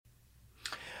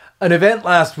An event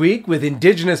last week with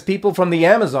indigenous people from the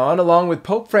Amazon along with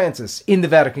Pope Francis in the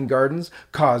Vatican gardens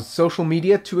caused social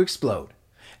media to explode.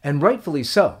 And rightfully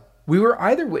so. We were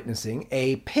either witnessing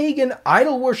a pagan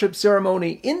idol worship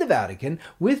ceremony in the Vatican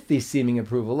with the seeming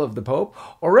approval of the Pope,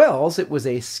 or else it was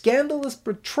a scandalous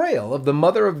portrayal of the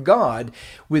Mother of God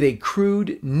with a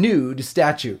crude, nude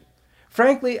statue.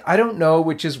 Frankly, I don't know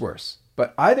which is worse.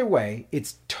 But either way,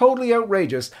 it's totally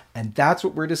outrageous, and that's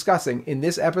what we're discussing in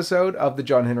this episode of The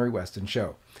John Henry Weston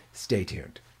Show. Stay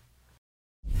tuned.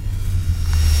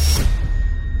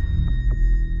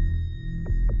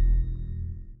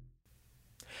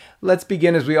 Let's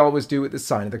begin as we always do with the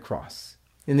sign of the cross.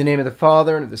 In the name of the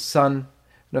Father, and of the Son,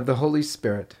 and of the Holy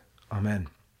Spirit. Amen.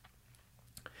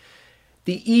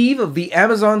 The eve of the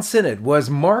Amazon Synod was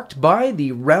marked by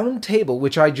the round table,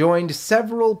 which I joined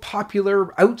several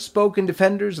popular, outspoken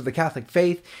defenders of the Catholic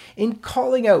faith in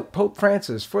calling out Pope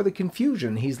Francis for the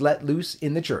confusion he's let loose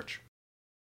in the Church.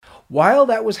 While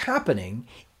that was happening,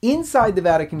 inside the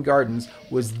Vatican gardens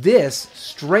was this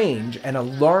strange and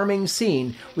alarming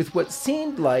scene with what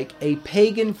seemed like a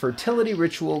pagan fertility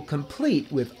ritual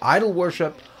complete with idol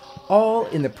worship, all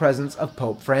in the presence of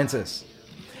Pope Francis.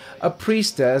 A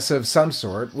priestess of some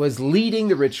sort was leading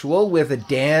the ritual with a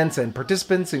dance, and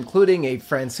participants, including a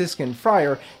Franciscan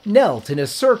friar, knelt in a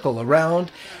circle around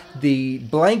the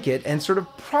blanket and sort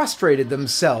of prostrated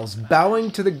themselves, bowing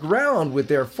to the ground with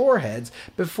their foreheads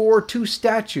before two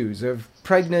statues of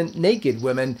pregnant, naked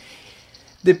women.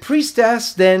 The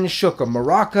priestess then shook a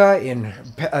maraca in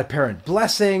apparent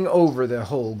blessing over the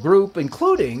whole group,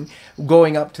 including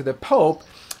going up to the Pope,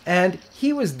 and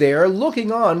he was there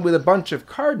looking on with a bunch of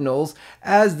cardinals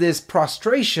as this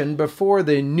prostration before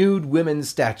the nude women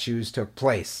statues took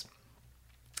place.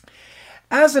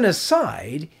 As an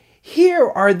aside, here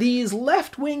are these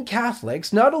left-wing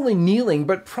Catholics not only kneeling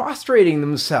but prostrating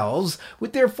themselves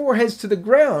with their foreheads to the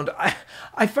ground.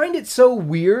 I find it so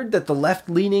weird that the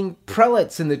left-leaning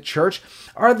prelates in the Church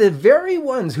are the very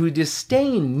ones who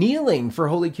disdain kneeling for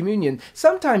Holy Communion,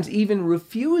 sometimes even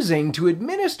refusing to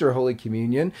administer Holy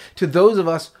Communion to those of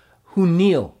us who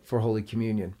kneel for Holy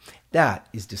Communion. That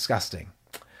is disgusting.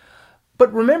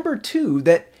 But remember, too,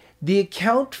 that the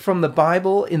account from the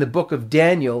Bible in the book of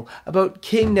Daniel about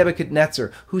King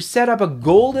Nebuchadnezzar, who set up a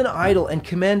golden idol and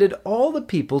commanded all the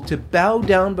people to bow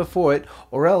down before it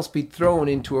or else be thrown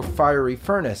into a fiery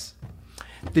furnace.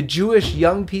 The Jewish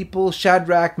young people,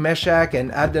 Shadrach, Meshach,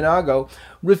 and Abednego,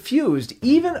 refused,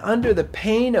 even under the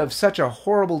pain of such a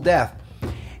horrible death.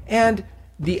 And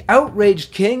the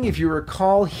outraged king, if you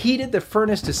recall, heated the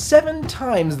furnace to 7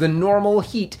 times the normal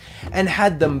heat and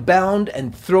had them bound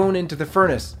and thrown into the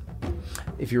furnace.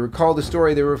 If you recall the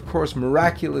story, they were, of course,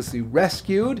 miraculously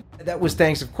rescued. That was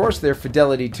thanks, of course, to their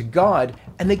fidelity to God.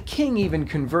 And the king even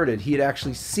converted. He had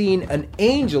actually seen an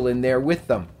angel in there with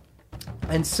them.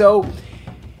 And so,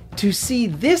 to see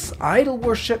this idol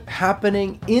worship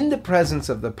happening in the presence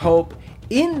of the Pope,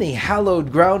 in the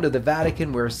hallowed ground of the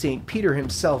Vatican where St. Peter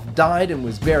himself died and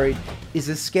was buried, is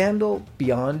a scandal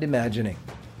beyond imagining.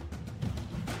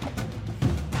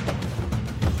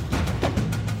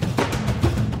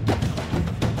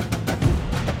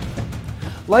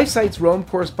 LifeSite's Rome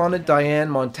correspondent Diane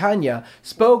Montagna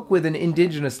spoke with an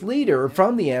indigenous leader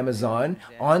from the Amazon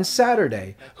on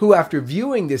Saturday, who after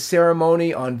viewing this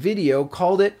ceremony on video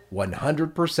called it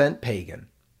 100% pagan.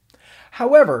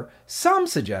 However, some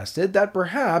suggested that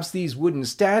perhaps these wooden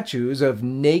statues of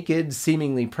naked,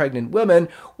 seemingly pregnant women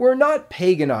were not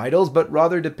pagan idols, but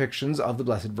rather depictions of the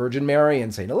Blessed Virgin Mary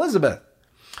and St. Elizabeth.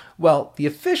 Well, the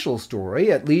official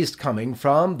story, at least coming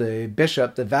from the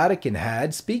bishop the Vatican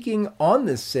had speaking on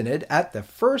this synod at the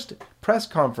first press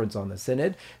conference on the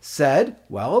synod, said,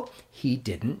 well, he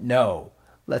didn't know.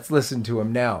 Let's listen to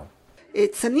him now.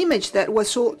 It's an image that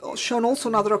was shown also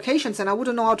on other occasions, and I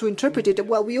wouldn't know how to interpret it.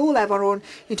 Well, we all have our own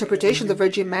interpretation. The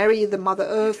Virgin Mary, the Mother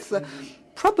Earth,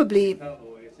 probably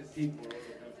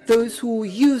those who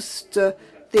used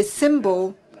this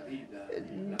symbol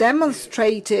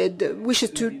demonstrated wishes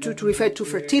to refer to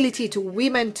fertility, to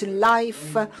women, to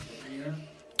life,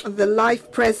 the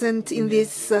life present in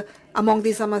this among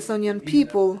these Amazonian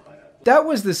people. That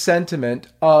was the sentiment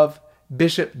of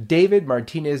Bishop David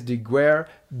Martinez de Guerre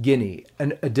Guinea,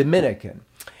 a Dominican.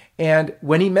 And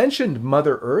when he mentioned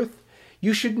Mother Earth,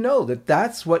 you should know that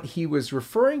that's what he was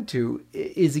referring to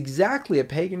is exactly a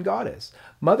pagan goddess.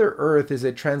 Mother Earth is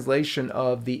a translation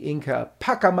of the Inca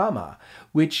Pachamama,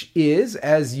 which is,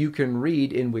 as you can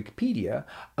read in Wikipedia,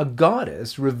 a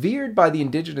goddess revered by the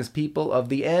indigenous people of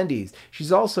the Andes.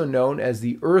 She's also known as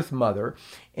the Earth Mother,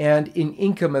 and in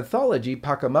Inca mythology,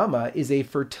 Pachamama is a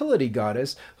fertility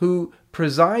goddess who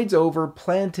presides over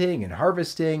planting and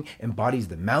harvesting, embodies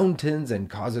the mountains and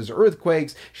causes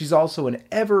earthquakes. She's also an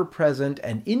ever-present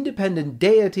and independent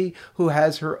deity who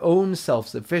has her own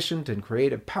self-sufficient and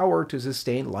creative power to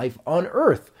sustain life on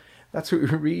earth. That's what we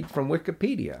read from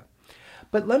Wikipedia.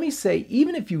 But let me say,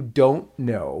 even if you don't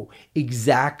know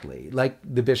exactly, like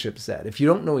the bishop said, if you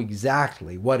don't know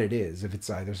exactly what it is, if it's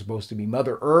either supposed to be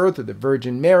Mother Earth or the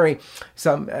Virgin Mary,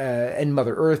 and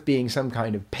Mother Earth being some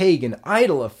kind of pagan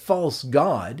idol, a false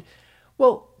god,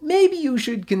 well, maybe you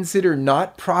should consider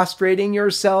not prostrating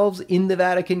yourselves in the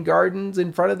Vatican gardens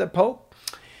in front of the Pope.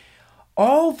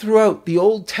 All throughout the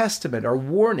Old Testament are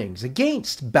warnings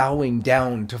against bowing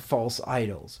down to false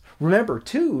idols. Remember,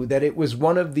 too, that it was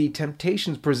one of the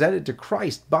temptations presented to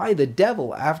Christ by the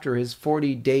devil after his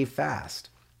 40-day fast.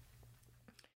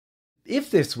 If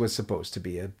this was supposed to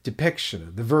be a depiction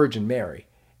of the Virgin Mary,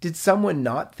 did someone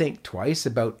not think twice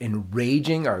about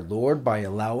enraging our Lord by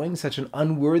allowing such an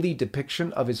unworthy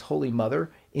depiction of his Holy Mother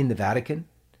in the Vatican?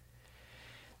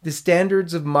 The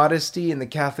standards of modesty in the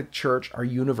Catholic Church are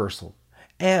universal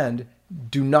and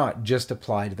do not just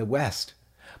apply to the West.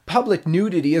 Public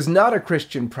nudity is not a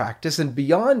Christian practice, and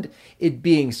beyond it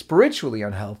being spiritually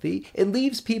unhealthy, it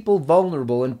leaves people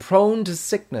vulnerable and prone to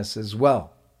sickness as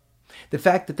well. The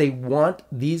fact that they want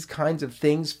these kinds of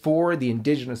things for the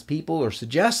indigenous people or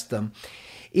suggest them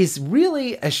is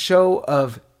really a show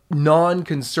of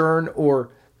non-concern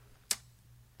or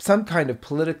some kind of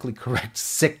politically correct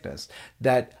sickness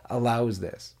that allows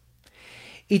this.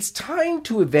 It's time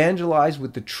to evangelize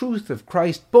with the truth of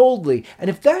Christ boldly, and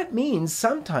if that means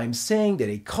sometimes saying that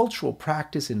a cultural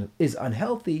practice is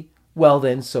unhealthy, well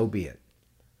then, so be it.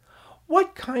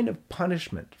 What kind of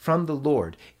punishment from the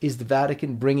Lord is the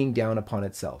Vatican bringing down upon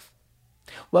itself?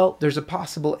 Well, there's a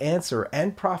possible answer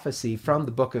and prophecy from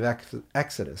the book of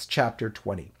Exodus, chapter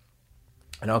 20.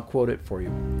 And I'll quote it for you.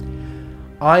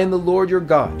 I am the Lord your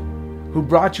God, who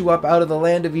brought you up out of the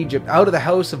land of Egypt, out of the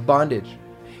house of bondage.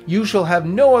 You shall have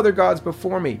no other gods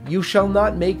before me. You shall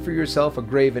not make for yourself a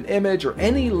graven image or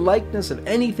any likeness of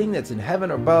anything that's in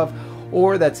heaven above,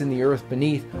 or that's in the earth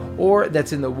beneath, or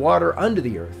that's in the water under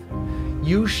the earth.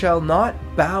 You shall not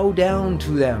bow down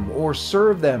to them or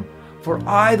serve them. For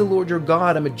I, the Lord your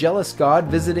God, am a jealous God,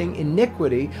 visiting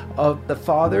iniquity of the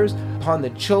fathers upon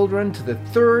the children to the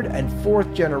third and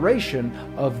fourth generation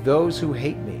of those who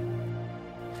hate me,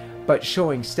 but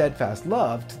showing steadfast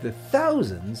love to the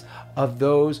thousands of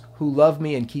those who love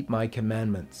me and keep my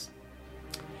commandments.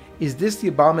 Is this the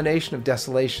abomination of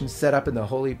desolation set up in the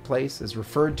holy place as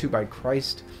referred to by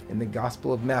Christ in the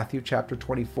Gospel of Matthew chapter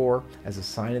 24 as a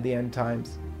sign of the end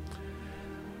times?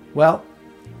 Well,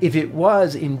 if it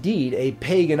was indeed a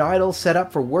pagan idol set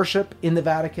up for worship in the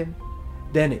Vatican,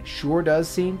 then it sure does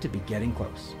seem to be getting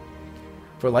close.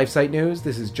 For LifeSite News,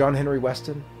 this is John Henry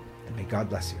Weston, and may God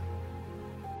bless you.